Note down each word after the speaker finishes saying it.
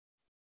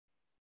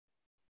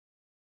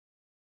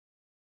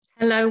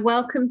Hello,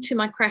 welcome to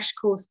my crash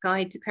course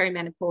guide to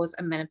perimenopause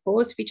and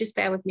menopause. If you just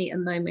bear with me a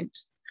moment,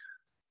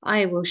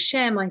 I will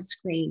share my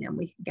screen and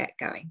we can get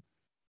going.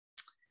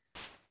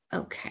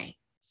 Okay,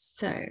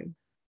 so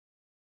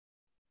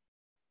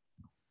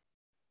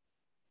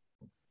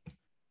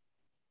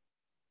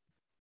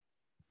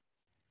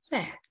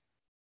there.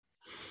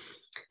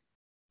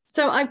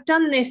 So I've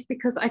done this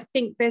because I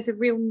think there's a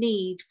real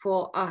need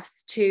for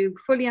us to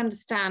fully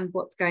understand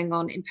what's going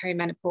on in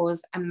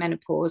perimenopause and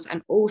menopause.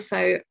 And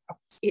also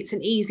it's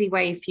an easy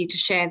way for you to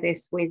share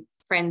this with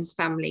friends,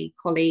 family,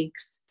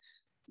 colleagues,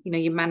 you know,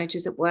 your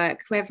managers at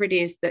work, whoever it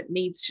is that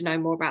needs to know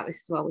more about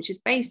this as well, which is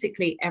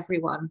basically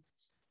everyone.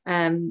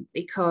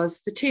 Because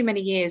for too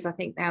many years, I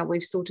think now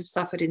we've sort of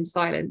suffered in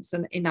silence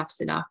and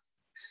enough's enough.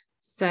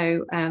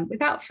 So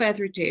without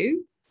further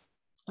ado,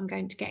 I'm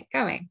going to get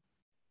going.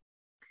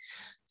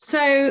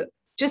 So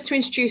just to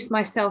introduce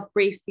myself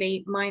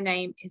briefly, my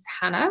name is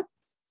Hannah,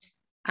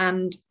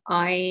 and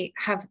I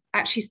have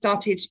actually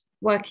started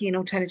working in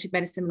alternative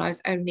medicine when I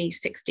was only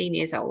 16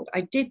 years old.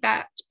 I did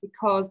that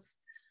because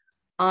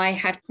I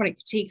had chronic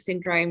fatigue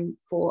syndrome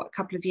for a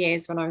couple of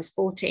years when I was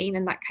 14,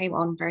 and that came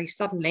on very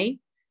suddenly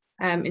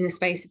in the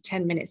space of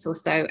 10 minutes or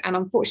so. And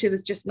unfortunately, there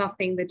was just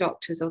nothing the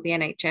doctors or the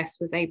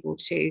NHS was able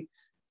to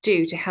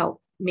do to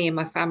help me and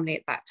my family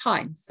at that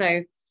time.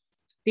 So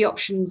the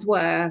options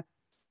were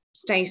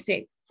stay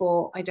sick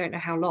for I don't know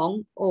how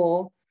long,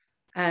 or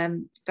go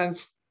and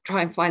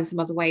try and find some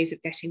other ways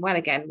of getting well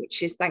again,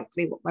 which is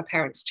thankfully what my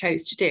parents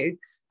chose to do.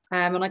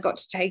 And I got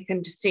to take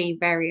them to see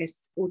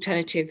various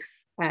alternative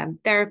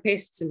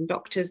therapists and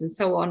doctors and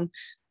so on.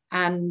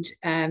 And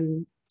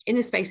in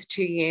the space of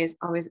 2 years,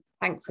 I was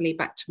thankfully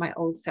back to my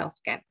old self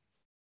again.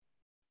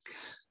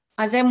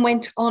 I then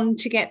went on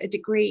to get a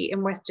degree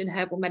in Western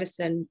herbal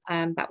medicine.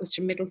 That was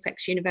from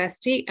Middlesex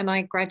University, and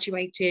I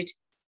graduated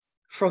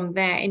from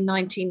there in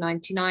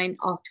 1999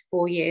 after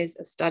 4 years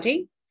of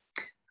study.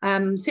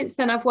 Since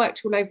then, I've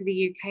worked all over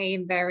the UK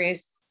in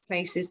various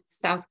places,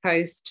 South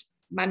Coast,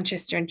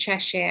 Manchester and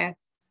Cheshire,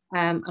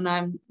 and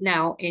I'm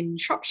now in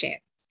Shropshire.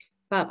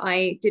 But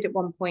I did at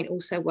one point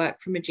also work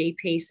from a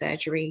GP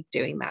surgery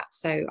doing that.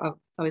 So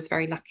I was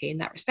very lucky in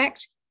that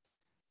respect.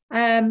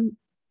 And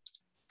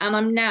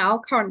I'm now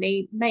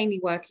currently mainly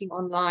working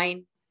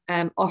online,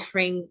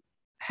 offering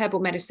herbal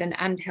medicine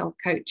and health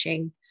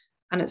coaching.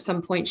 And at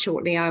some point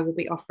shortly, I will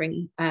be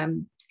offering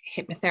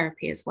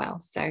hypnotherapy as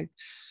well. So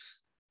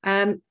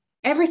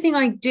everything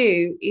I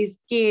do is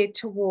geared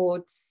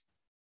towards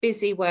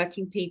busy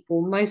working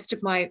people. Most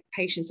of my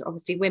patients are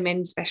obviously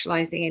women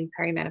specializing in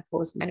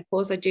perimenopause and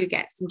menopause. I do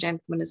get some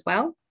gentlemen as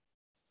well,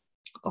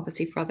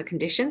 obviously for other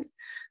conditions.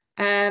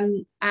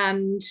 Yeah,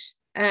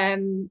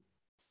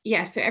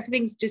 so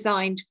everything's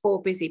designed for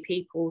busy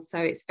people. So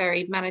it's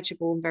very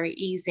manageable and very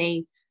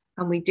easy.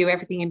 And we do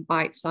everything in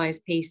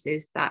bite-sized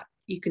pieces that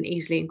you can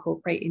easily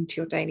incorporate into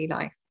your daily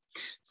life.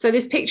 So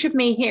this picture of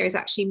me here is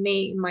actually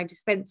me in my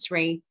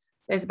dispensary.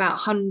 There's about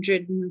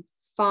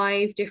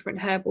 105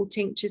 different herbal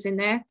tinctures in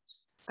there,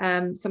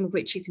 some of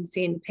which you can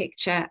see in the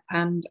picture.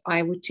 And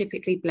I would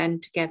typically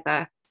blend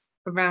together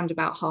around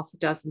about half a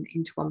dozen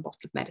into one bottle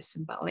of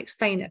medicine, but I'll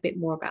explain a bit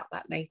more about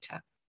that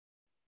later.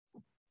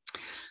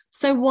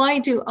 So why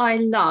do I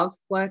love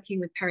working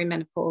with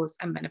perimenopause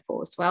and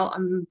menopause? Well,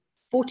 I'm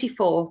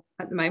 44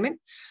 at the moment.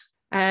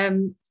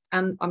 And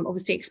I'm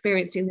obviously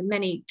experiencing the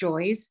many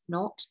joys,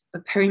 not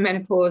of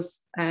perimenopause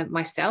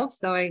myself.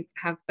 So I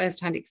have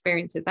firsthand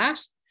experience of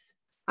that.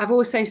 I've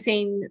also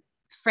seen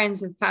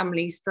friends and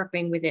family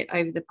struggling with it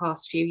over the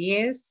past few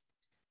years.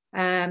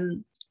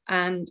 And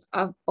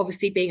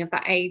obviously being of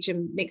that age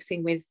and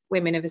mixing with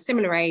women of a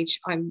similar age,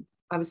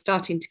 I was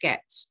starting to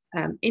get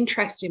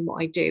interest in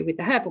what I do with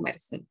the herbal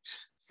medicine.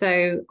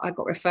 So I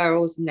got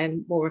referrals and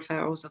then more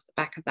referrals off the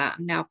back of that.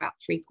 And now about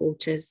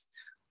 3/4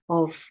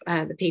 of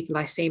the people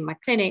I see in my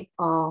clinic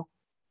are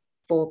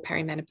for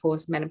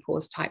perimenopause,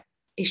 menopause type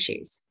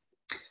issues.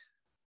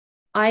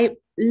 I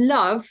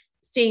love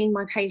seeing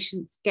my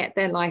patients get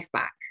their life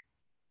back.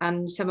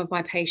 And some of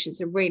my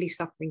patients are really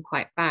suffering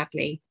quite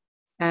badly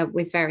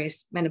with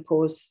various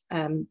menopause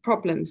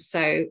problems.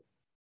 So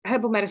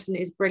herbal medicine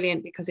is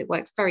brilliant because it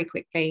works very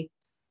quickly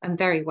and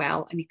very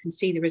well, and you can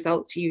see the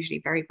results usually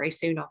very, very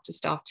soon after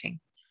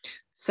starting.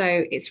 So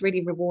it's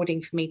really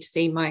rewarding for me to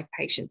see my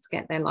patients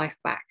get their life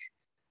back,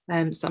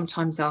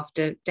 sometimes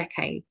after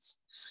decades.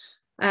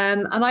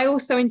 And I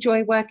also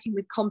enjoy working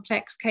with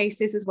complex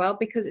cases as well,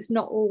 because it's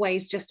not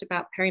always just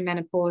about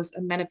perimenopause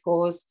and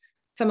menopause.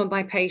 Some of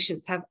my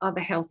patients have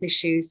other health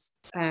issues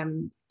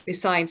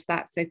besides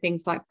that. So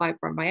things like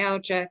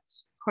fibromyalgia,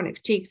 chronic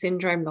fatigue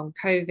syndrome, long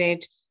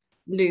COVID,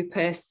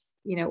 lupus,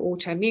 you know,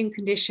 autoimmune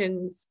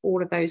conditions,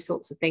 all of those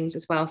sorts of things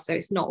as well. So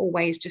it's not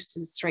always just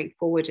as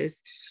straightforward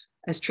as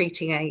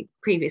treating a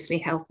previously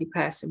healthy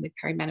person with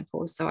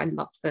perimenopause. So I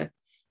love the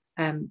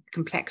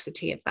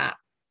complexity of that.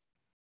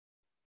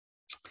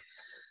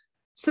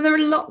 So there are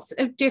lots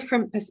of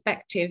different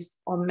perspectives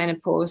on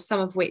menopause, some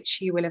of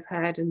which you will have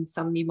heard and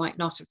some you might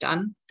not have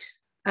done.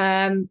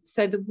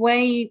 So the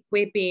way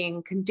we're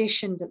being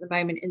conditioned at the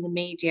moment in the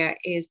media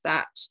is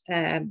that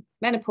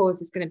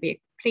menopause is going to be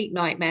a complete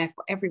nightmare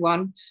for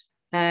everyone.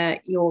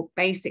 You're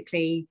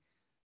basically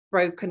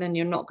broken and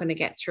you're not going to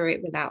get through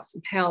it without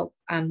some help.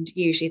 And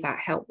usually that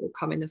help will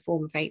come in the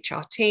form of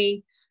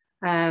HRT.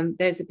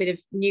 There's a bit of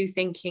new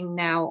thinking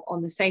now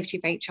on the safety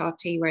of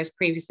HRT, whereas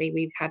previously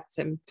we've had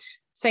some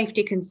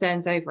safety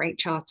concerns over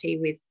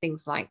HRT with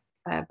things like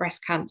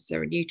breast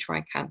cancer and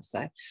uterine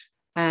cancer.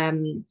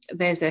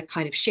 There's a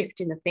kind of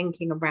shift in the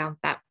thinking around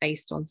that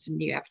based on some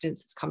new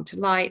evidence that's come to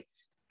light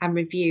and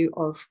review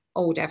of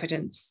old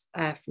evidence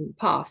from the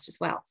past as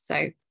well.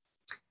 So,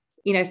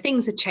 you know,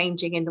 things are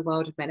changing in the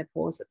world of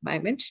menopause at the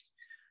moment.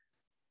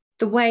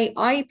 The way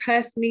I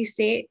personally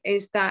see it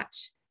is that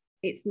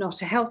it's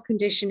not a health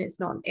condition, it's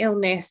not an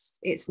illness,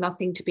 it's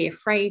nothing to be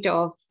afraid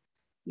of.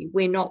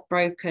 We're not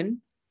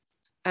broken.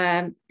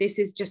 This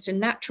is just a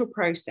natural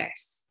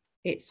process.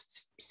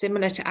 It's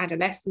similar to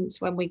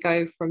adolescence when we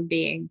go from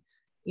being,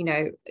 you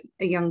know,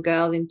 a young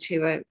girl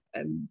into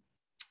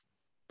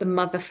the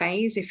mother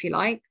phase, if you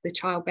like, the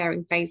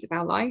childbearing phase of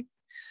our life.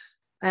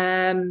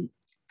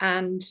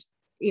 And,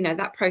 you know,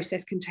 that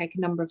process can take a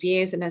number of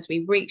years. And as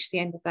we reach the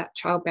end of that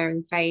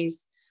childbearing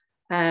phase,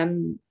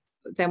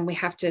 then we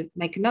have to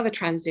make another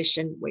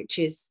transition, which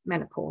is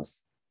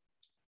menopause.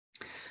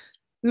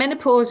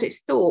 Menopause,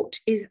 it's thought,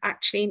 is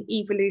actually an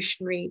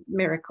evolutionary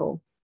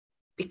miracle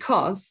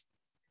because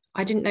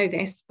I didn't know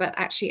this, but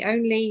actually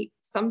only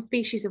some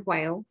species of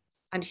whale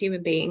and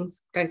human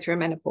beings go through a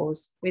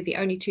menopause. We're the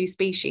only two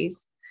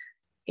species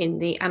in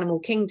the animal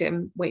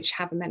kingdom which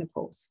have a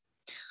menopause.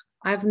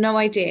 I have no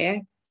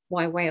idea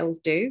why whales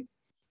do,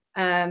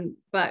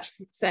 but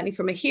certainly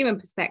from a human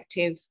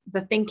perspective,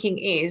 the thinking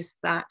is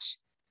that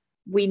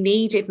we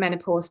needed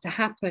menopause to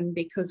happen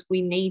because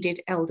we needed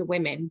elder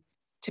women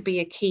to be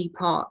a key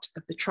part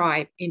of the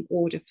tribe in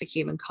order for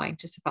humankind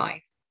to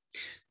survive.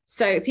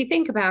 So if you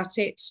think about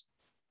it,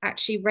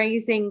 actually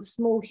raising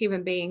small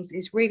human beings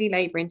is really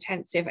labor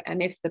intensive.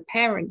 And if the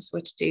parents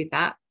were to do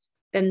that,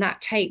 then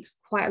that takes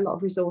quite a lot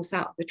of resource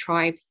out of the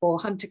tribe for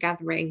hunter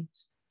gathering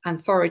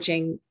and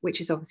foraging,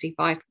 which is obviously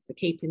vital for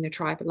keeping the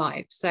tribe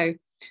alive. So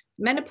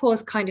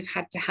menopause kind of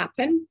had to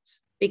happen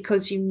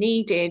because you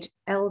needed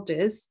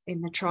elders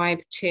in the tribe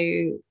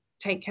to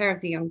take care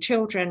of the young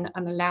children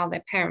and allow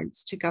their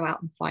parents to go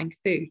out and find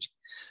food.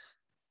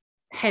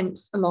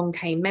 Hence, along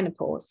came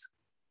menopause.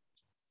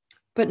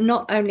 But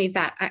not only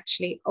that,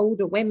 actually,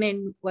 older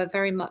women were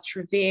very much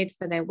revered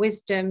for their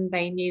wisdom.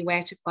 They knew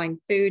where to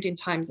find food in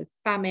times of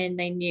famine.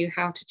 They knew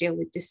how to deal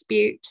with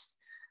disputes.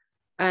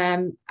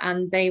 And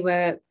they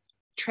were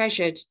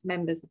treasured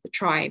members of the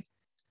tribe.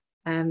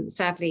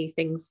 Sadly,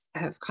 things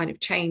have kind of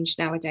changed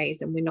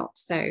nowadays, and we're not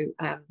so,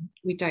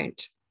 we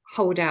don't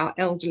hold our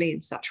elderly in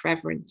such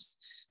reverence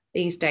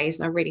these days.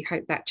 And I really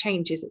hope that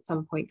changes at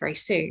some point very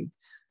soon.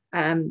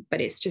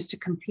 But it's just a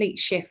complete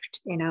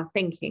shift in our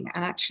thinking.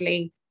 And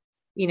actually,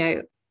 you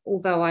know,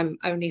 although I'm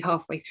only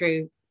halfway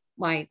through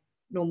my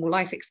normal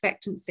life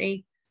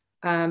expectancy,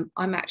 I'm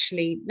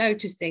actually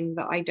noticing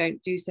that I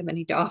don't do so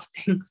many daft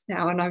things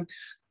now. And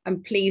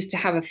I'm pleased to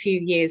have a few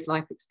years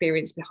life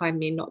experience behind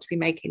me and not to be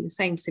making the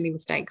same silly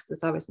mistakes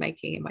as I was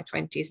making in my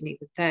 20s and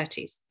even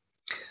 30s.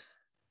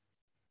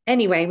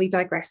 Anyway, we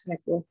digress a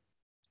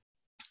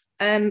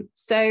little.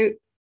 So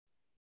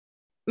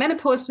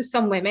menopause for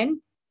some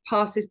women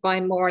passes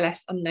by more or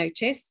less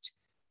unnoticed.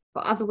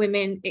 For other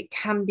women, it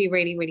can be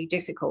really, really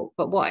difficult.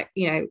 But what,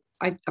 you know,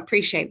 I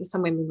appreciate that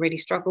some women really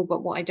struggle,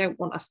 but what I don't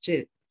want us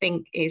to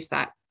think is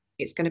that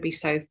it's going to be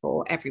so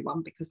for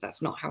everyone, because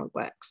that's not how it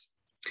works.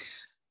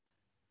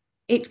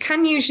 It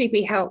can usually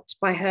be helped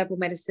by herbal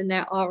medicine.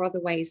 There are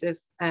other ways of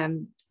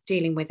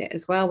dealing with it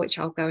as well, which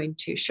I'll go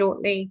into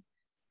shortly.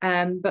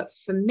 But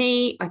for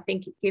me, I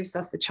think it gives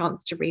us a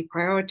chance to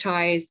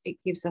reprioritize. It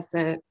gives us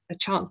a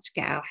chance to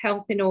get our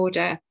health in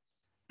order.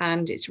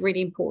 And it's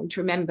really important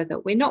to remember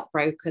that we're not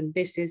broken.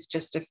 This is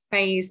just a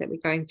phase that we're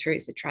going through.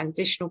 It's a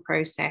transitional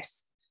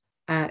process,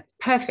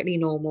 perfectly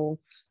normal,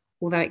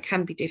 although it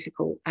can be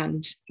difficult.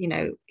 And, you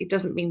know, it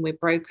doesn't mean we're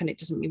broken. It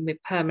doesn't mean we're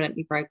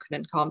permanently broken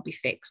and can't be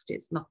fixed.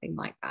 It's nothing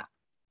like that.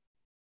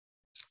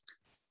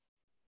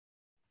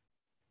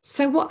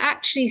 So what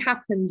actually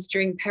happens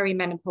during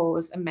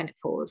perimenopause and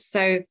menopause?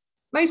 So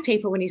most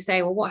people, when you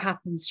say, well, what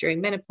happens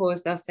during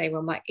menopause? They'll say,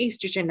 well, my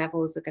estrogen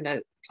levels are going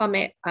to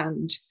plummet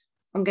and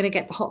I'm going to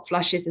get the hot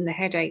flushes and the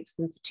headaches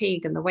and the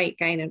fatigue and the weight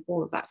gain and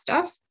all of that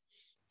stuff,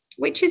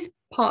 which is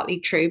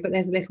partly true, but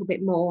there's a little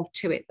bit more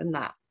to it than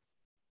that.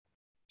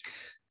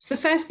 So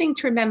the first thing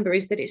to remember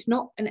is that it's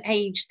not an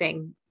age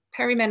thing.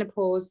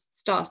 Perimenopause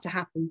starts to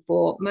happen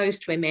for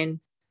most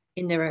women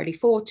in their early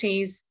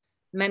 40s,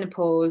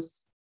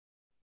 menopause,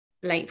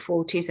 late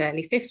 40s,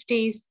 early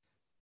 50s.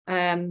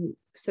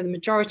 So the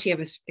majority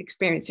of us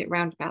experience it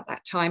around about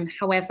that time.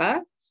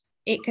 However,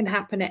 it can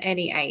happen at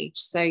any age.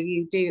 So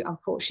you do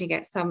unfortunately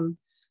get some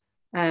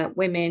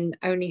women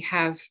only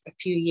have a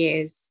few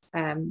years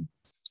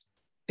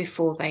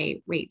before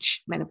they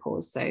reach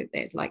menopause. So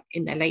they're like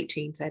in their late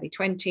teens, early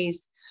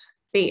 20s.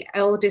 the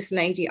eldest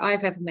lady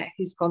I've ever met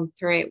who's gone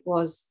through it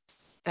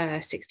was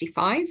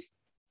 65.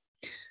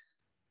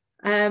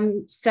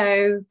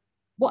 So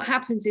what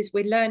happens is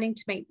we're learning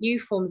to make new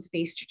forms of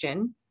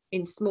estrogen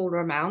in smaller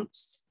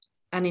amounts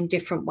and in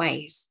different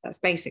ways. That's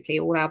basically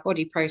all our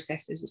body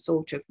processes are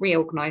sort of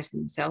reorganizing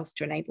themselves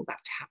to enable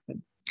that to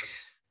happen.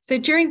 So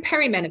during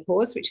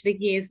perimenopause, which are the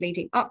years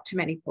leading up to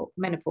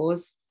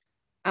menopause,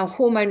 our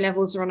hormone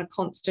levels are on a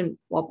constant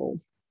wobble.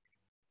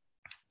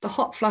 The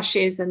hot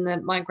flushes and the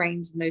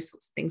migraines and those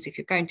sorts of things, if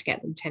you're going to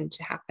get them, tend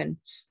to happen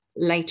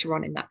later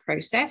on in that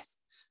process.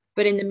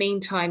 But in the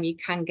meantime, you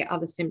can get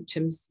other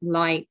symptoms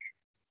like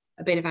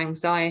a bit of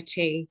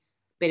anxiety,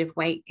 a bit of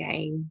weight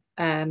gain,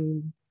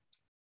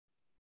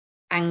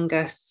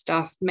 anger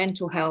stuff,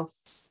 mental health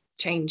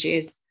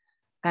changes,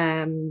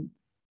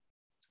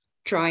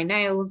 dry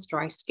nails,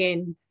 dry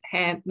skin,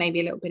 hair, maybe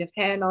a little bit of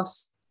hair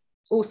loss,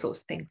 all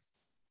sorts of things.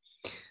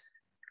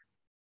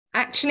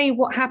 Actually,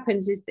 what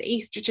happens is the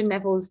estrogen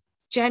levels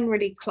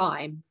generally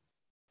climb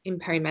in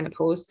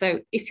perimenopause.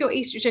 So if your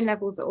estrogen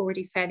levels are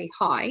already fairly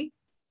high,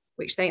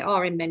 which they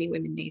are in many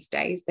women these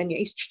days, then your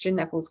estrogen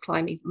levels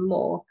climb even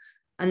more.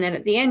 And then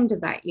at the end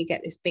of that, you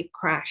get this big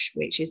crash,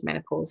 which is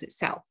menopause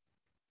itself.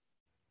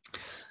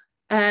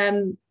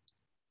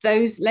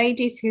 Those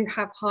ladies who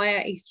have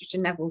higher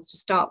estrogen levels to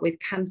start with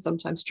can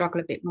sometimes struggle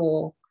a bit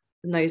more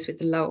than those with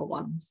the lower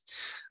ones.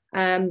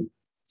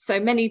 So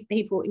many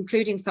people,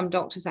 including some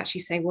doctors,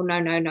 actually say, well,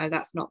 no,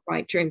 that's not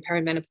right. During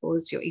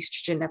perimenopause, your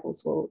estrogen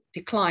levels will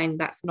decline.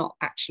 That's not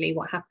actually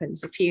what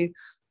happens. If you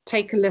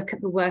take a look at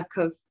the work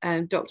of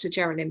Dr.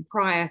 Geraldine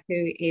Pryor,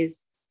 who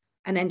is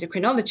an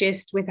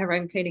endocrinologist with her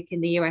own clinic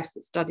in the US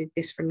that studied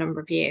this for a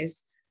number of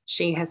years,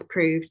 she has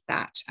proved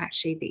that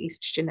actually the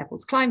estrogen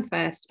levels climb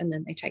first and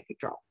then they take a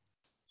drop.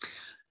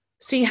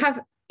 So you have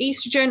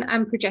estrogen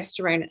and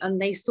progesterone, and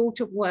they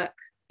sort of work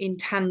in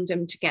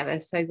tandem together.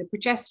 So the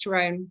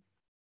progesterone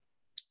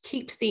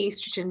keeps the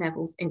estrogen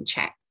levels in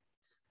check.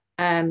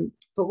 But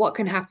what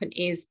can happen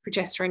is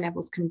progesterone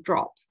levels can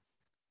drop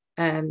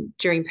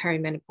during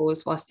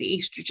perimenopause whilst the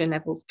estrogen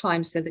levels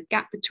climb. So the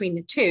gap between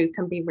the two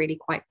can be really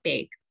quite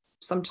big,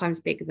 sometimes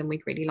bigger than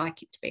we'd really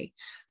like it to be.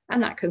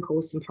 And that can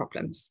cause some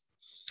problems.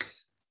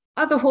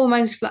 Other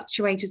hormones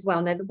fluctuate as well,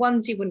 and they're the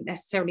ones you wouldn't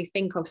necessarily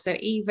think of. So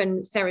even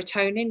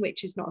serotonin,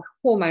 which is not a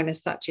hormone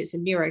as such, it's a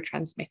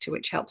neurotransmitter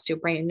which helps your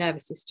brain and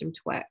nervous system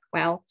to work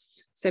well.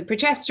 So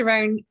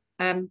serotonin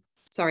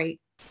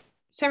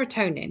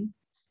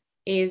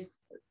is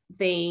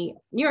the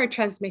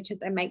neurotransmitter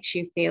that makes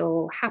you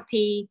feel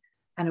happy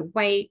and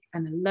awake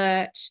and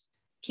alert,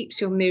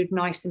 keeps your mood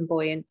nice and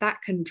buoyant.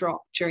 That can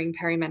drop during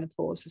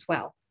perimenopause as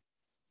well.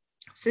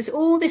 So there's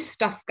all this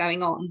stuff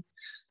going on.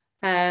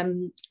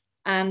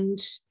 And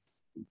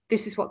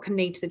this is what can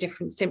lead to the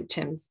different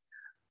symptoms.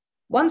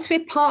 Once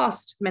we're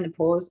past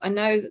menopause, I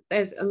know that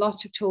there's a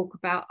lot of talk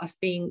about us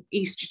being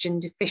estrogen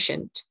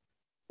deficient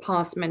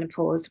past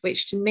menopause,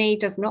 which to me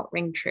does not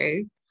ring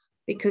true,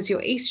 because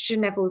your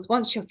estrogen levels,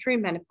 once you're through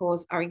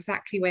menopause, are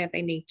exactly where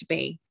they need to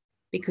be,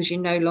 because you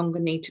no longer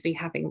need to be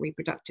having a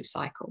reproductive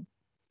cycle.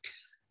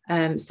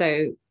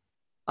 So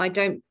I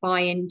don't buy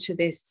into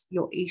this,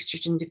 you're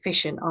estrogen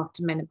deficient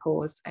after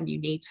menopause and you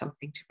need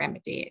something to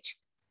remedy it.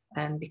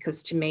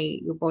 Because to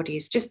me, your body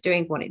is just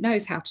doing what it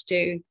knows how to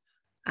do,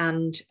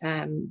 and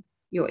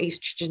your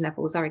estrogen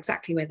levels are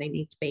exactly where they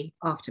need to be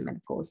after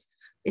menopause.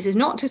 This is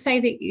not to say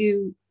that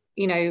you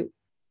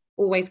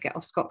always get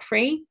off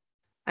scot-free,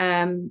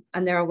 and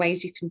there are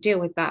ways you can deal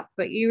with that,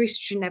 but your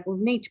estrogen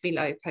levels need to be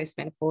low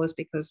post-menopause,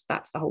 because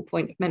that's the whole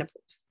point of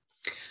menopause.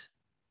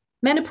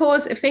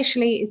 Menopause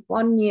officially is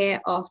 1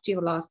 year after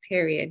your last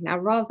period. Now,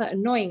 rather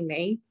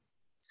annoyingly,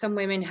 some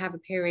women have a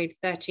period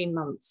 13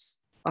 months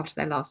after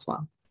their last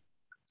one.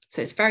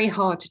 So it's very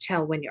hard to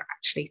tell when you're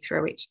actually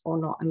through it or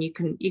not. And you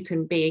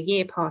can be a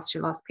year past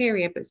your last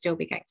period, but still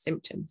be getting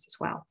symptoms as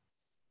well.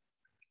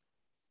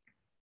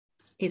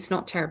 It's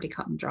not terribly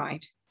cut and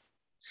dried.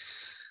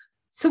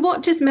 So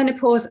what does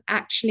menopause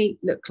actually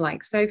look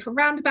like? So for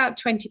around about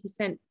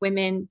 20%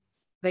 women,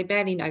 they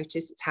barely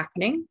notice it's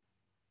happening.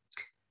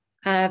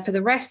 For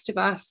the rest of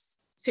us,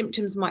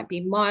 symptoms might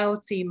be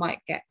mild. So you might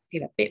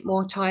feel a bit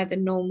more tired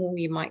than normal.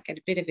 You might get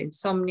a bit of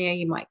insomnia.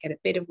 You might get a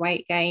bit of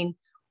weight gain,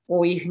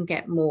 or you can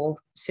get more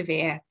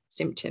severe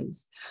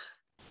symptoms.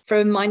 For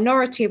a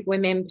minority of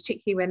women,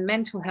 particularly when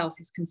mental health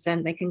is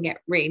concerned, they can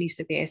get really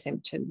severe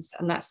symptoms.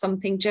 And that's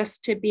something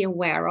just to be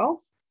aware of,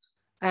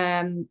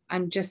 and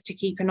just to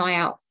keep an eye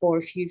out for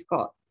if you've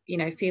got,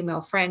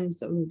 female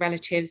friends and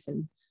relatives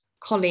and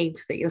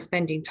colleagues that you're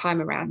spending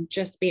time around.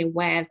 Just be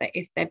aware that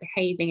if they're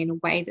behaving in a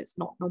way that's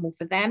not normal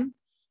for them,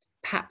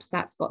 perhaps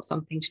that's got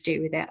something to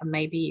do with it. And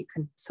maybe you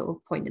can sort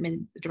of point them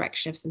in the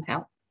direction of some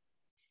help.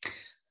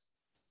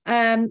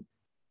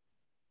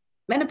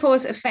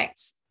 Menopause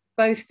affects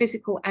both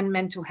physical and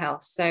mental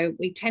health. So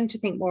we tend to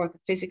think more of the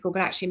physical,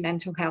 but actually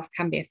mental health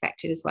can be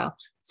affected as well.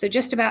 So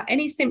just about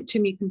any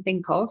symptom you can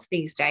think of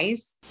these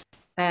days,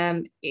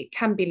 it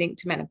can be linked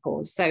to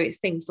menopause. So it's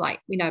things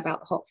like, we know about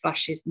the hot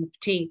flushes and the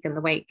fatigue and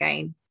the weight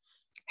gain.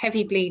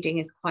 Heavy bleeding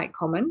is quite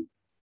common.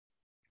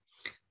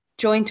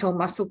 joint or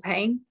muscle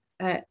pain,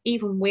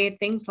 even weird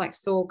things like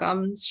sore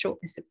gums,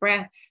 shortness of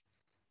breath,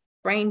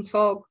 brain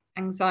fog,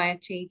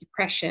 anxiety,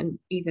 depression,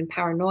 even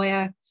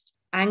paranoia.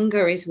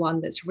 Anger is one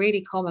that's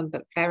really common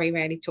but very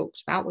rarely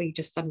talked about, where you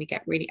just suddenly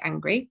get really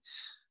angry.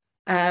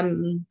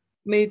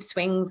 Mood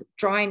swings,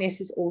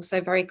 dryness is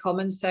also very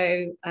common.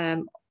 So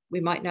we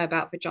might know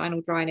about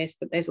vaginal dryness,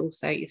 but there's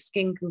also your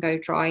skin can go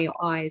dry, your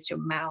eyes, your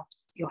mouth,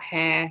 your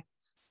hair,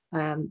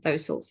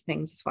 those sorts of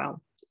things as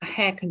well. A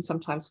hair can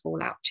sometimes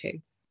fall out too.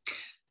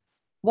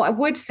 What I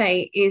would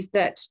say is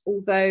that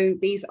although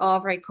these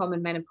are very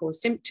common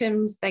menopause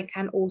symptoms, they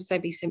can also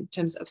be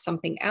symptoms of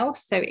something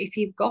else. So if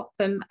you've got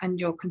them and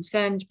you're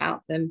concerned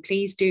about them,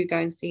 please do go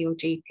and see your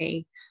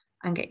GP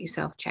and get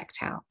yourself checked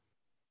out.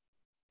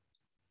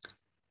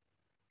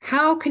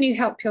 How can you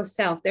help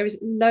yourself? There is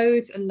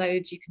loads and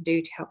loads you can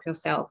do to help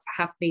yourself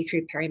happily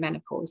through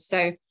perimenopause.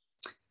 So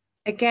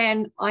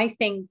again, I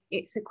think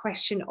it's a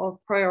question of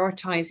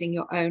prioritizing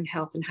your own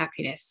health and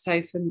happiness.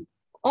 So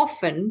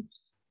often,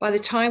 by the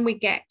time we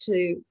get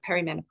to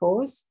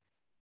perimenopause,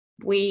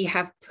 we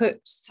have put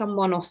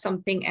someone or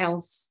something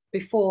else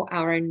before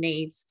our own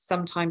needs,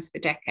 sometimes for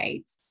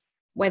decades,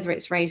 whether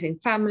it's raising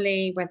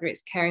family, whether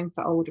it's caring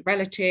for older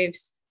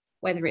relatives,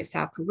 whether it's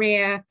our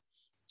career.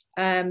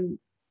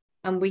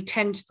 And we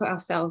tend to put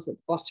ourselves at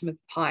the bottom of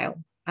the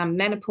pile. And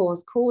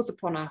menopause calls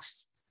upon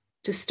us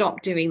to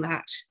stop doing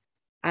that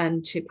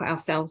and to put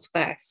ourselves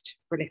first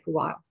for a little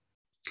while.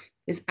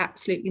 There's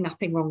absolutely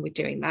nothing wrong with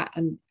doing that.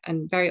 And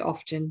very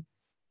often,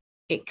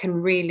 it can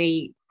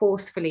really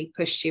forcefully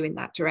push you in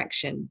that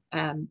direction,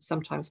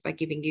 sometimes by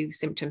giving you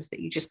symptoms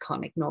that you just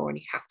can't ignore and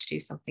you have to do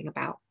something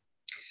about.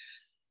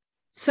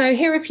 So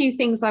here are a few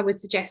things I would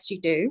suggest you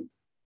do.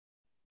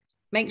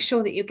 Make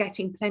sure that you're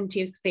getting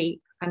plenty of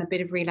sleep and a bit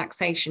of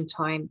relaxation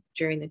time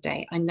during the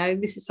day. I know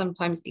this is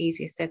sometimes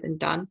easier said than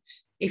done.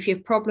 If you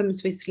have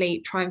problems with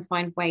sleep, try and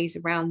find ways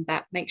around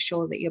that. Make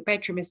sure that your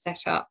bedroom is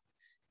set up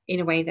in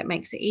a way that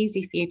makes it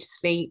easy for you to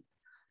sleep.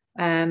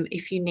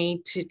 If you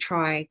need to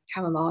try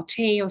chamomile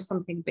tea or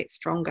something a bit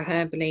stronger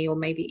herbally, or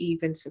maybe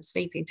even some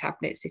sleeping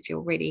tablets if you're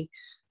really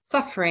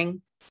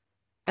suffering,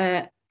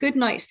 good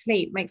night's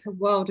sleep makes a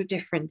world of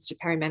difference to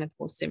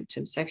perimenopause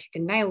symptoms. So if you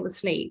can nail the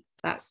sleep,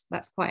 that's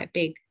quite a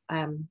big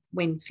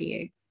win for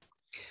you.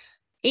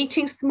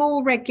 Eating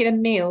small regular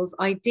meals,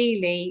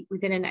 ideally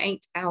within an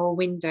 8-hour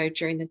window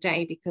during the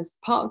day, because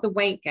part of the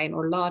weight gain,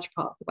 or a large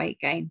part of the weight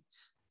gain,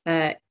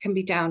 can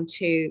be down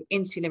to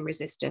insulin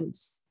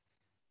resistance.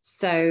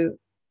 So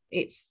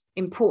it's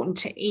important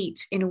to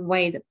eat in a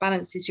way that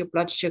balances your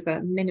blood sugar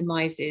and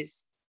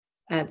minimizes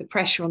the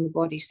pressure on the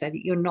body, so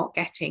that you're not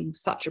getting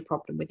such a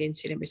problem with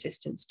insulin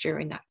resistance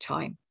during that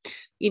time.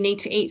 You need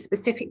to eat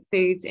specific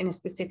foods in a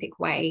specific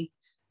way.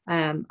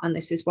 And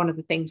this is one of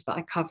the things that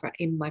I cover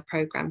in my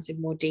programs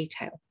in more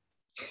detail.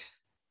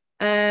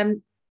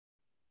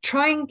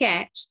 Try and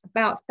get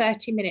about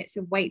 30 minutes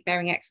of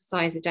weight-bearing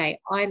exercise a day.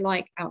 I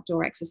like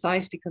outdoor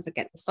exercise because I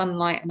get the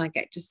sunlight and I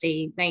get to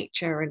see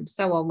nature and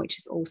so on, which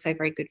is also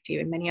very good for you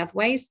in many other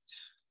ways.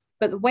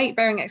 But the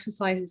weight-bearing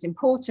exercise is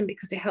important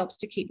because it helps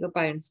to keep your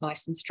bones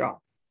nice and strong.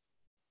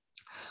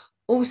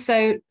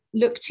 Also,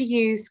 look to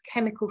use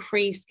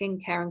chemical-free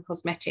skincare and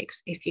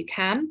cosmetics if you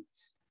can,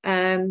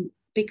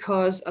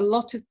 because a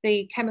lot of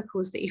the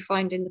chemicals that you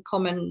find in the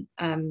common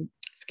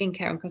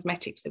skincare and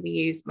cosmetics that we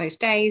use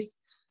most days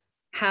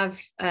have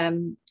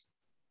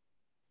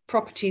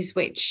properties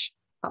which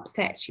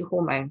upset your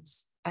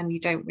hormones, and you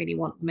don't really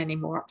want them any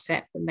more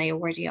upset than they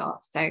already are.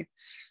 So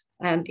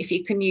if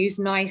you can use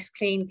nice,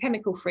 clean,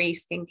 chemical-free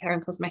skincare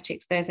and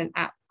cosmetics, there's an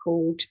app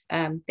called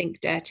Think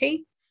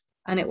Dirty,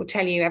 and it will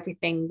tell you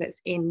everything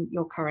that's in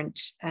your current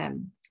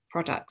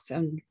products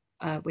and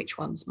which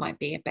ones might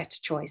be a better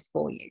choice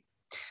for you.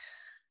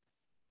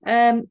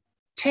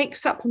 Take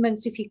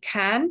supplements if you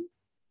can.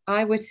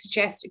 I would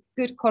suggest a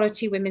good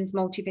quality women's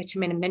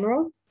multivitamin and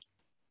mineral,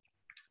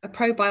 a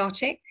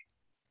probiotic,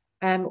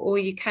 or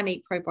you can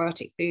eat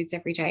probiotic foods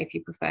every day if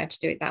you prefer to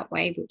do it that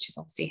way, which is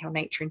obviously how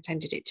nature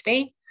intended it to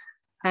be.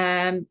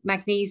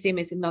 Magnesium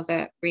is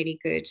another really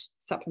good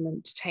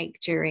supplement to take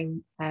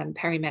during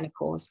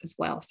perimenopause as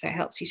well. So it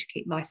helps you to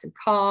keep nice and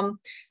calm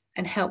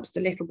and helps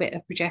the little bit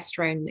of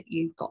progesterone that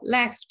you've got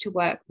left to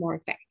work more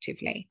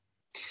effectively.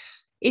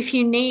 If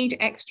you need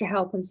extra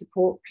help and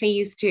support,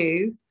 please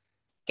do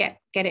get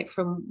it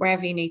from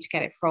wherever you need to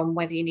get it from,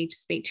 whether you need to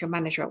speak to your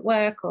manager at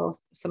work or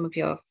some of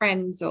your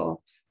friends or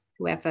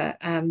whoever.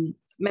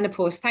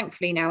 Menopause,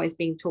 thankfully, now is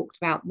being talked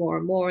about more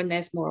and more, and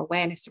there's more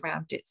awareness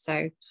around it.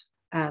 So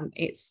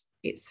it's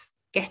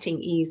getting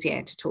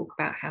easier to talk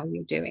about how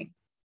you're doing.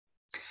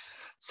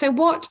 So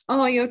what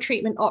are your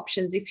treatment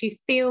options? If you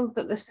feel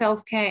that the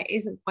self-care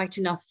isn't quite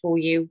enough for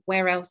you,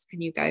 where else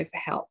can you go for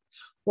help?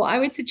 What I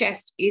would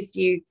suggest is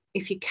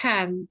if you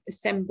can,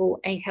 assemble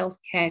a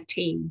healthcare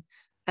team.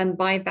 And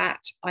by that,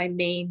 I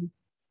mean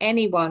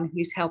anyone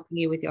who's helping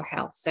you with your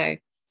health. So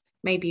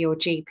maybe your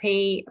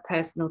GP, a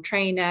personal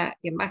trainer,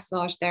 your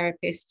massage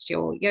therapist,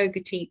 your yoga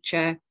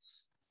teacher,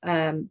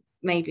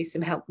 maybe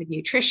some help with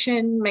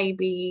nutrition.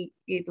 Maybe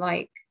you'd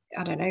like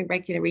I don't know,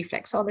 regular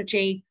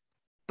reflexology,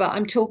 but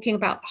I'm talking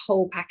about the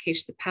whole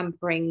package, the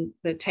pampering,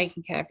 the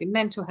taking care of your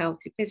mental health,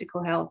 your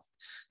physical health,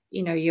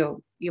 you know,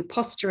 your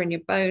posture and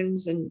your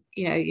bones and,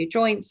 you know, your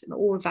joints and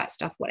all of that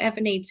stuff.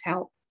 Whatever needs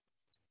help,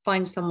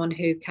 find someone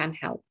who can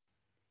help.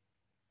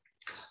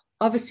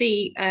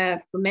 Obviously,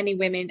 for many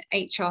women,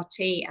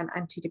 HRT and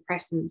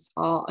antidepressants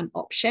are an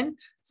option.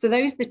 So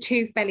those are the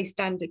two fairly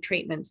standard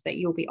treatments that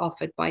you'll be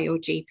offered by your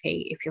GP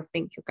if you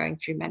think you're going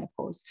through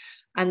menopause.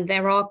 And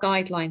there are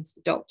guidelines for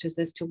doctors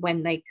as to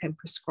when they can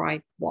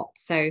prescribe what.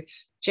 So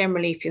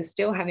generally, if you're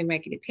still having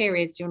regular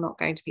periods, you're not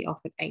going to be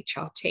offered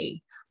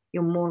HRT.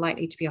 You're more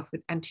likely to be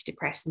offered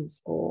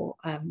antidepressants or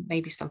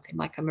maybe something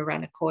like a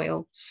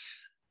Morena-coil.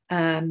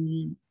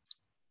 Herbal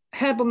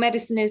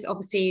medicine is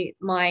obviously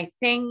my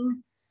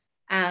thing,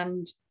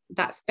 and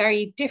that's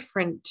very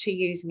different to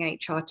using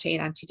HRT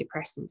and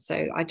antidepressants.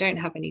 So I don't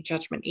have any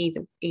judgment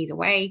either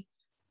way.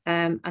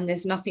 And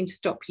there's nothing to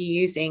stop you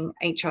using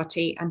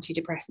HRT,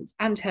 antidepressants,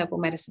 and herbal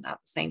medicine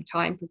at the same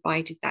time,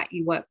 provided that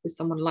you work with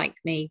someone like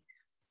me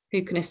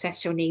who can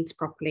assess your needs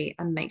properly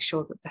and make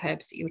sure that the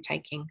herbs that you're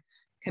taking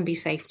can be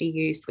safely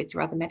used with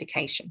your other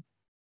medication.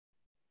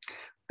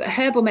 But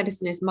herbal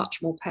medicine is much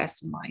more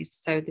personalized,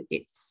 so that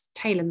it's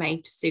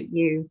tailor-made to suit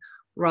you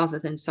rather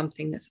than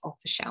something that's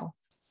off the shelf.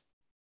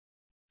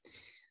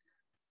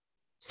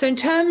 So in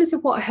terms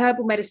of what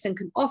herbal medicine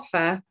can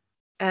offer,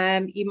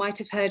 you might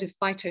have heard of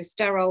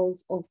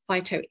phytosterols or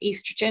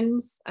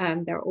phytoestrogens.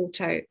 There are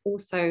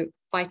also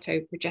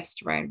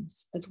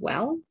phytoprogesterones as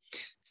well,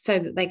 so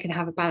that they can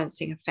have a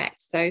balancing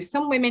effect. So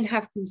some women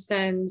have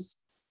concerns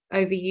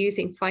over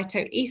using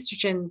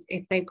phytoestrogens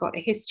if they've got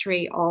a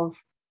history of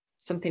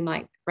something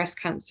like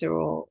breast cancer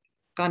or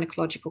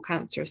gynecological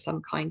cancer of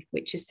some kind,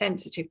 which is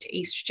sensitive to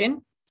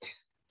estrogen.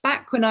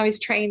 Back when I was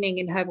training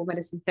in herbal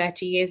medicine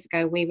 30 years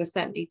ago, we were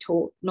certainly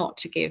taught not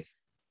to give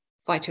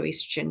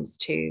phytoestrogens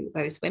to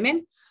those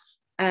women.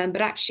 But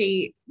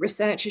actually,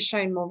 research has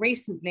shown more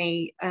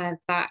recently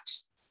that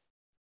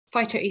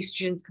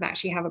phytoestrogens can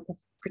actually have a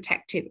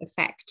protective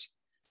effect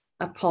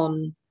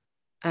upon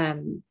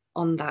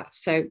on that.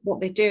 So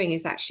what they're doing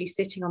is actually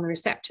sitting on the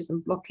receptors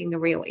and blocking the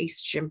real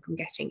estrogen from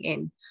getting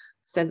in,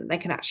 so that they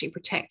can actually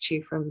protect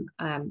you from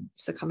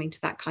succumbing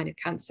to that kind of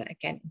cancer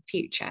again in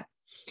future.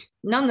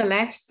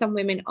 Nonetheless, some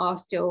women are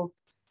still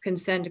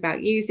concerned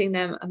about using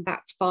them, and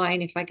that's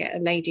fine. If I get a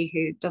lady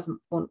who doesn't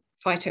want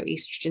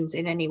phytoestrogens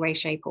in any way,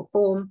 shape or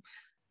form,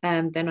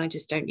 then I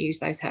just don't use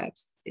those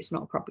herbs. It's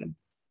not a problem.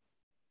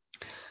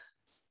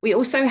 We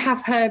also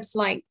have herbs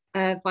like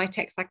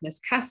Vitex agnus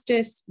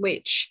castus,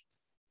 which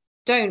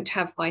don't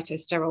have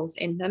phytosterols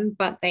in them,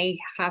 but they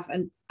have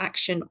an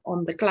action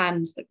on the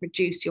glands that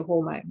produce your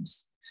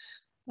hormones,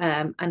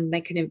 and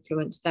they can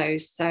influence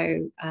those.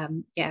 So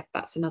yeah,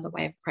 that's another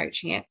way of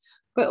approaching it.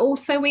 But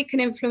also we can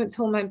influence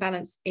hormone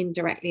balance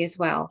indirectly as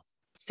well.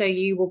 So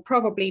you will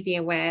probably be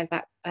aware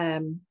that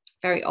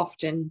very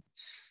often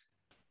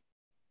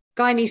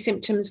gynae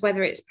symptoms,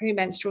 whether it's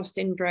premenstrual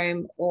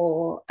syndrome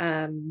or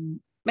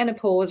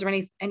menopause or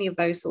any of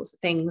those sorts of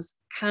things,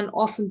 can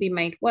often be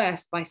made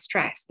worse by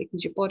stress,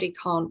 because your body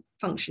can't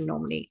function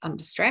normally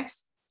under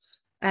stress.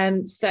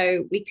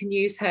 So we can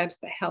use herbs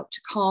that help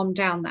to calm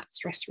down that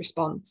stress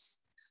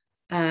response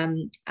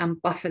and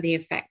buffer the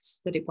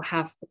effects that it will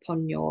have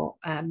upon your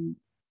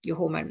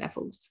hormone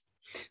levels.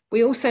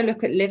 We also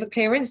look at liver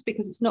clearance,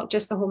 because it's not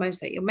just the hormones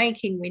that you're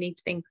making we need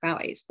to think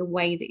about, it's the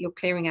way that you're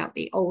clearing out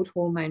the old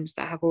hormones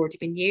that have already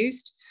been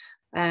used.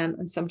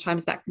 And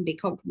sometimes that can be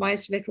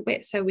compromised a little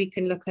bit. So we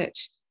can look at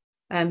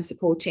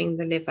supporting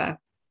the liver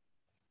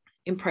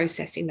in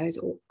processing those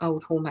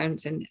old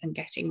hormones and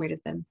getting rid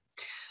of them.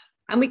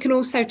 And we can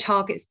also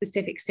target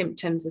specific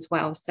symptoms as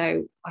well.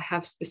 So I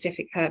have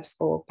specific herbs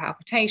for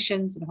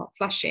palpitations and hot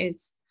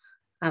flushes,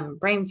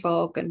 brain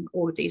fog, and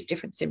all of these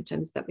different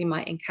symptoms that we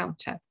might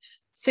encounter.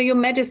 So your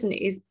medicine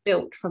is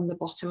built from the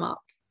bottom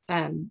up,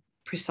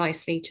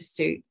 precisely to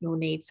suit your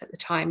needs at the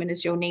time. And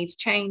as your needs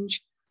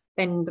change,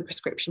 then the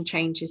prescription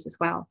changes as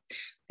well.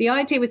 The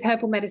idea with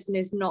herbal medicine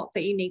is not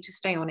that you need to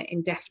stay on it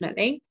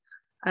indefinitely.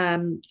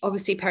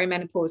 Obviously,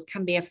 perimenopause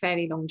can be a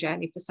fairly long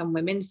journey for some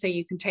women, so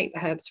you can take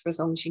the herbs for as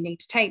long as you need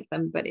to take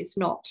them, but it's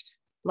not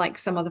like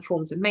some other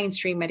forms of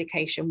mainstream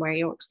medication where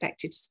you're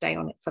expected to stay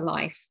on it for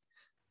life.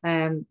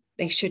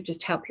 They should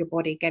just help your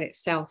body get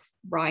itself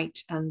right,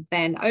 and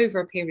then over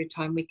a period of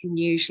time we can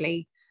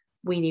usually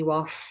wean you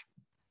off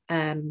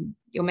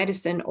your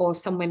medicine, or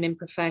some women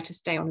prefer to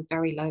stay on a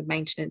very low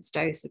maintenance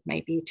dose of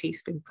maybe a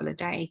teaspoonful a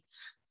day,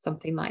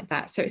 something like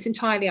that. So it's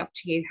entirely up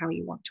to you how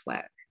you want to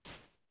work.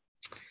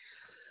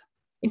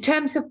 In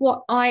terms of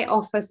what I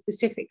offer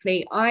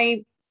specifically,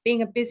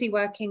 being a busy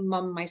working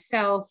mum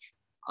myself,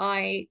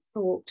 I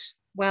thought,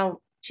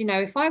 well, do you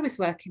know, if I was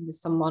working with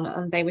someone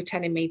and they were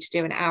telling me to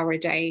do an hour a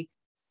day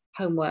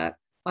homework,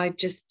 I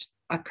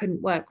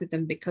couldn't work with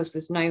them, because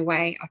there's no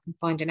way I can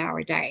find an hour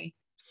a day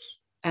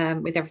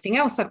with everything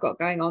else I've got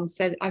going on.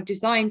 So I've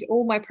designed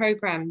all my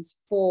programs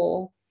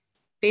for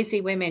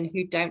busy women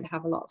who don't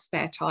have a lot of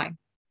spare time,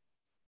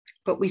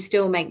 but we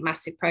still make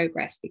massive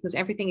progress because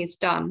everything is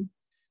done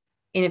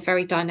in a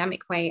very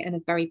dynamic way and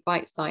a very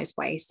bite-sized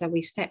way. So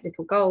we set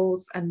little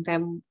goals, and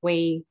then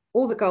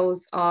all the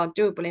goals are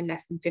doable in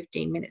less than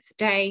 15 minutes a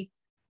day.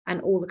 And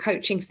all the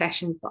coaching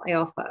sessions that I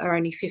offer are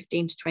only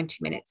 15 to 20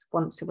 minutes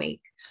once a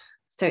week.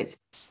 So it's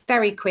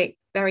very quick,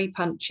 very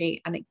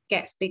punchy, and it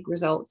gets big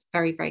results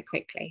very, very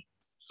quickly.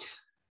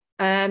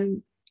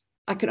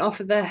 I can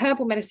offer the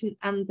herbal medicine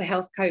and the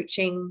health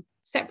coaching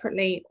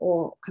separately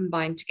or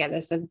combined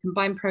together. So the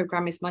combined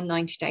program is my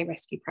 90-day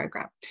rescue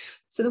program.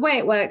 So the way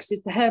it works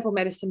is the herbal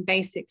medicine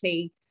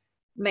basically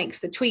makes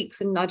the tweaks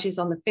and nudges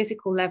on the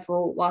physical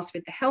level, whilst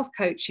with the health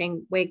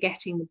coaching, we're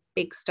getting the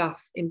big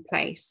stuff in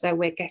place. So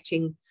we're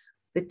getting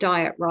the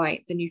diet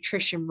right, the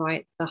nutrition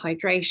right, the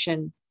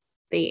hydration,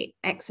 the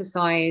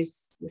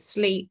exercise, the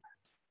sleep,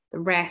 the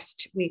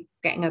rest. We're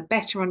getting a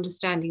better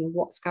understanding of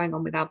what's going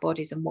on with our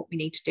bodies and what we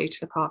need to do to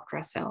look after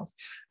ourselves.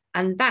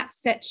 And that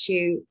sets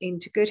you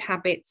into good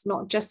habits,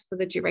 not just for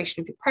the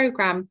duration of your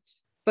program,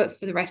 but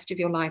for the rest of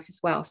your life as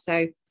well.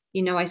 So,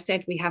 you know, I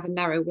said we have a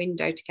narrow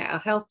window to get our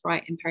health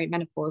right in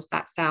perimenopause.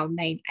 That's our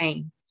main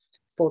aim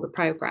for the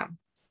program.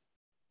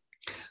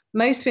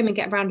 Most women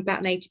get around about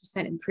an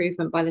 80%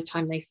 improvement by the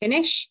time they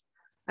finish.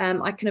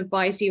 I can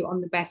advise you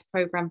on the best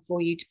program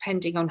for you,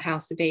 depending on how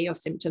severe your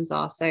symptoms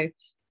are. So,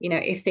 you know,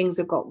 if things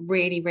have got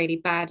really, really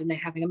bad and they're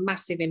having a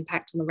massive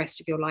impact on the rest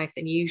of your life,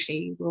 then usually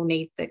you will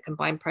need the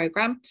combined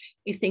program.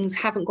 If things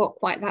haven't got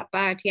quite that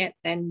bad yet,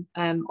 then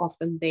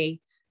often the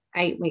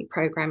 8-week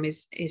program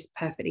is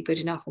perfectly good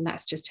enough, and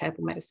that's just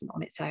herbal medicine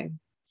on its own.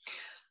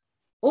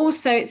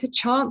 Also, it's a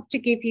chance to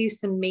give you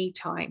some me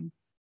time,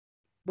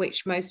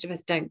 which most of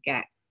us don't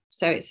get.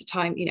 So it's a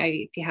time, you know,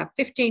 if you have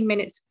 15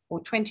 minutes or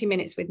 20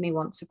 minutes with me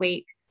once a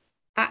week,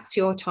 that's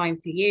your time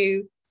for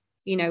you.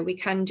 You know, we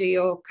can do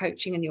your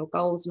coaching and your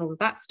goals and all of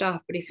that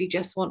stuff, but if you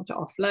just want to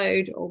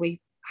offload, or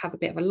we have a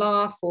bit of a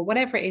laugh, or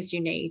whatever it is you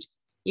need,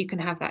 you can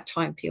have that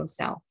time for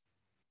yourself.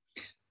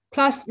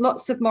 Plus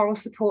lots of moral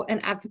support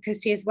and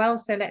advocacy as well.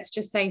 So let's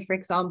just say, for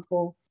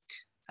example,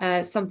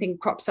 something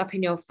crops up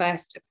in your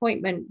first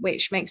appointment,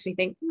 which makes me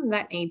think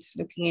that needs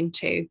looking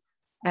into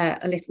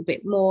a little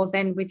bit more.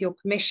 Then with your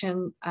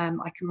permission,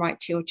 I can write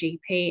to your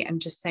GP and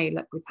just say,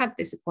 look, we've had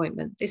this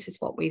appointment. This is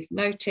what we've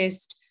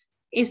noticed.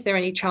 Is there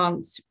any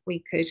chance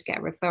we could get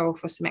a referral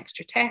for some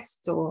extra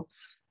tests, or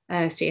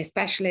see a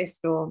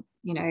specialist, or,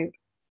 you know,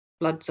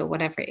 bloods or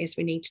whatever it is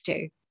we need to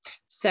do?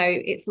 So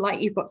it's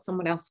like you've got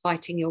someone else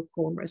fighting your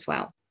corner as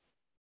well.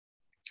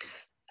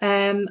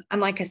 And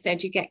like I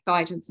said, you get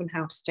guidance on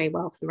how to stay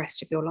well for the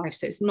rest of your life.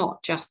 So it's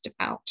not just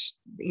about,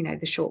 you know,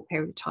 the short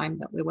period of time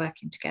that we're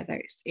working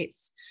together.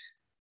 It's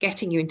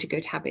getting you into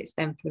good habits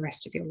then for the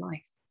rest of your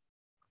life.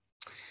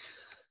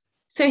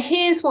 So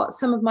here's what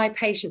some of my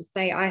patients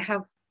say. I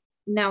have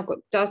now got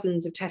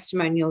dozens of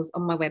testimonials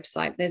on my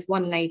website. There's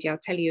one lady I'll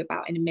tell you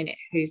about in a minute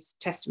whose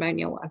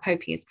testimonial I'm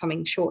hoping is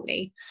coming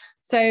shortly.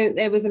 So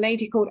there was a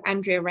lady called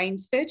Andrea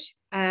Rainsford,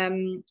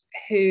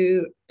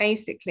 who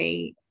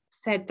basically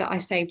said that I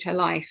saved her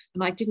life.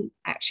 And I didn't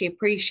actually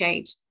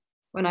appreciate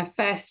when I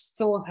first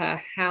saw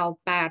her how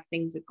bad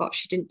things had got.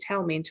 She didn't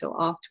tell me until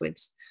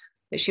afterwards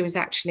that she was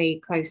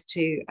actually close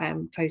to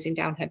closing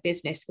down her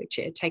business, which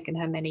it had taken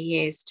her many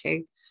years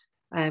to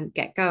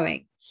get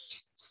going.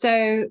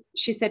 So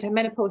she said her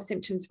menopause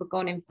symptoms were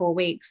gone in 4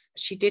 weeks.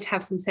 She did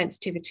have some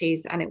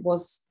sensitivities, and it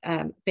was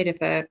a bit of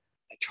a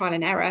trial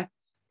and error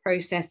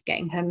process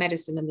getting her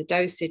medicine and the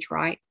dosage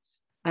right.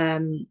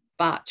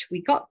 But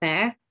we got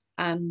there,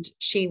 and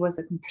she was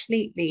a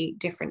completely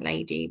different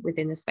lady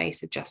within the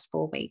space of just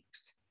 4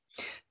 weeks.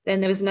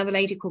 Then there was another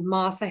lady called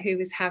Martha who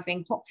was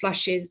having hot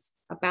flushes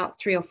about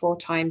 3 or 4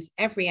 times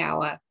every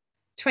hour,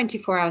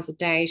 24 hours a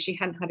day. She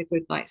hadn't had a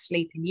good night's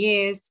sleep in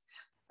years.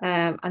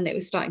 And it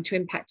was starting to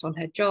impact on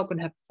her job and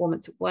her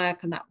performance at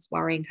work, and that was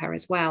worrying her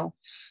as well.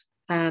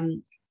 But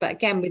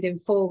again, within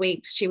 4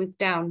 weeks, she was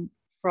down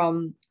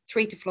from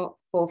 3 to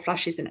 4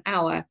 flushes an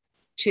hour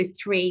to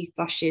 3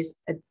 flushes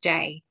a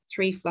day,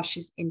 3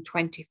 flushes in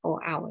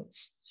 24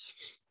 hours.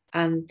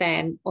 And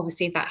then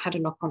obviously that had a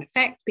knock-on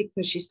effect,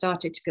 because she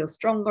started to feel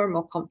stronger and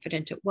more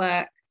confident at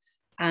work.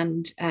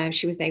 And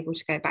she was able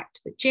to go back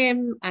to the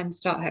gym and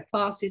start her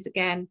classes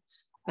again.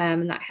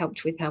 And that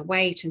helped with her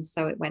weight, and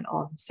so it went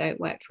on. So it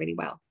worked really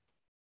well.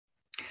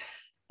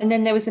 And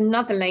then there was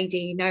another lady,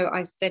 you know,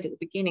 I've said at the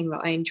beginning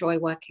that I enjoy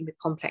working with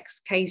complex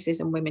cases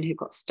and women who've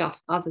got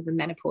stuff other than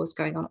menopause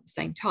going on at the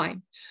same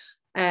time.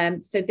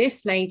 So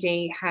this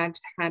lady had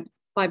had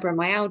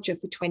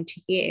fibromyalgia for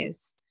 20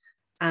 years,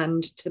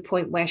 and to the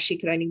point where she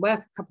could only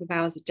work a couple of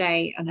hours a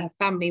day, and her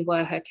family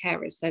were her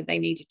carers. So they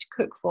needed to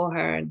cook for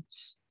her and,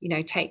 you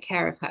know, take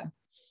care of her.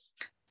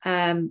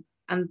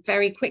 And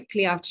very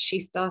quickly after she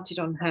started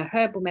on her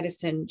herbal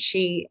medicine,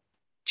 she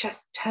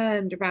just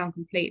turned around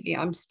completely.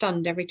 I'm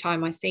stunned every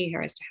time I see her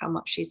as to how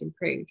much she's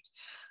improved.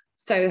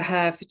 So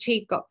her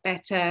fatigue got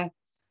better,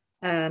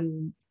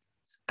 and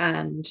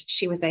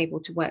she was able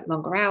to work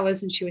longer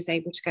hours, and she was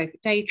able to go for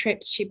day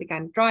trips. She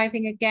began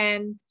driving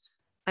again.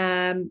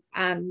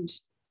 And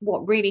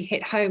what really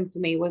hit home for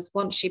me was,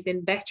 once she'd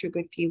been better a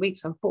good few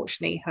weeks,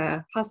 unfortunately,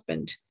 her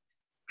husband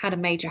had a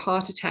major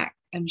heart attack.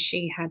 and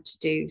she had to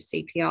do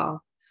CPR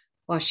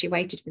while she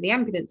waited for the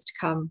ambulance to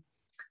come.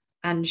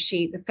 And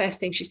the first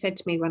thing she said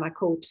to me when I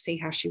called to see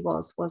how she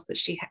was that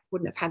she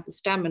wouldn't have had the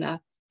stamina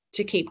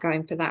to keep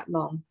going for that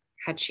long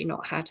had she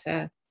not had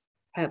her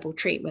herbal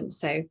treatment.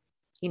 So,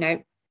 you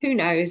know, who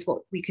knows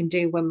what we can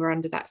do when we're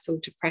under that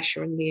sort of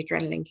pressure and the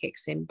adrenaline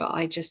kicks in. But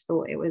I just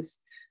thought it was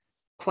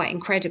quite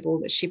incredible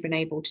that she'd been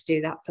able to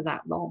do that for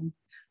that long.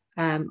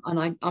 And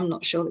I'm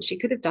not sure that she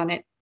could have done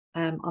it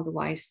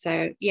otherwise.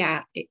 So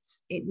yeah,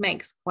 it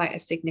makes quite a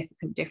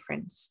significant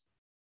difference.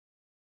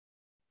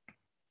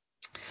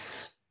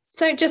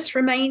 So it just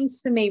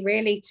remains for me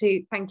really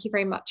to thank you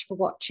very much for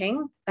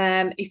watching.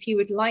 If you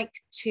would like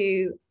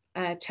to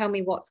tell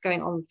me what's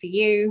going on for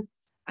you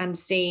and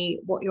see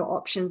what your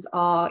options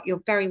are,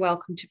 you're very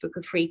welcome to book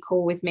a free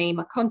call with me.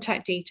 My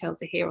contact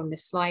details are here on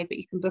this slide, but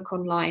you can book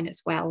online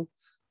as well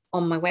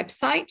on my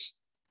website.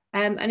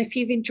 And if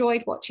you've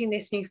enjoyed watching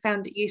this and you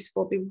found it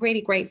useful, I'd be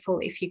really grateful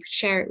if you could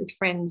share it with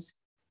friends,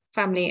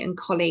 family and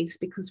colleagues,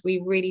 because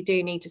we really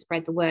do need to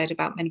spread the word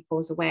about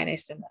menopause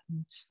awareness. And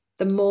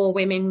the more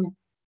women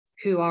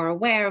who are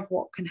aware of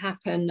what can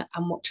happen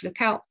and what to look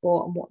out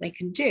for and what they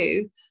can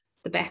do,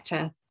 the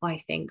better, I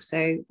think.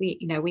 So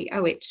we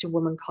owe it to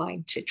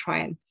womankind to try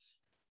and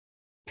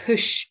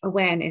push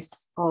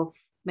awareness of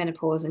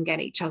menopause and get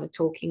each other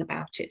talking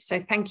about it. So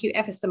thank you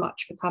ever so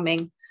much for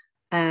coming.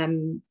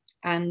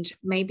 And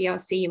maybe I'll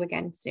see you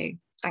again soon.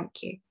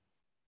 Thank you.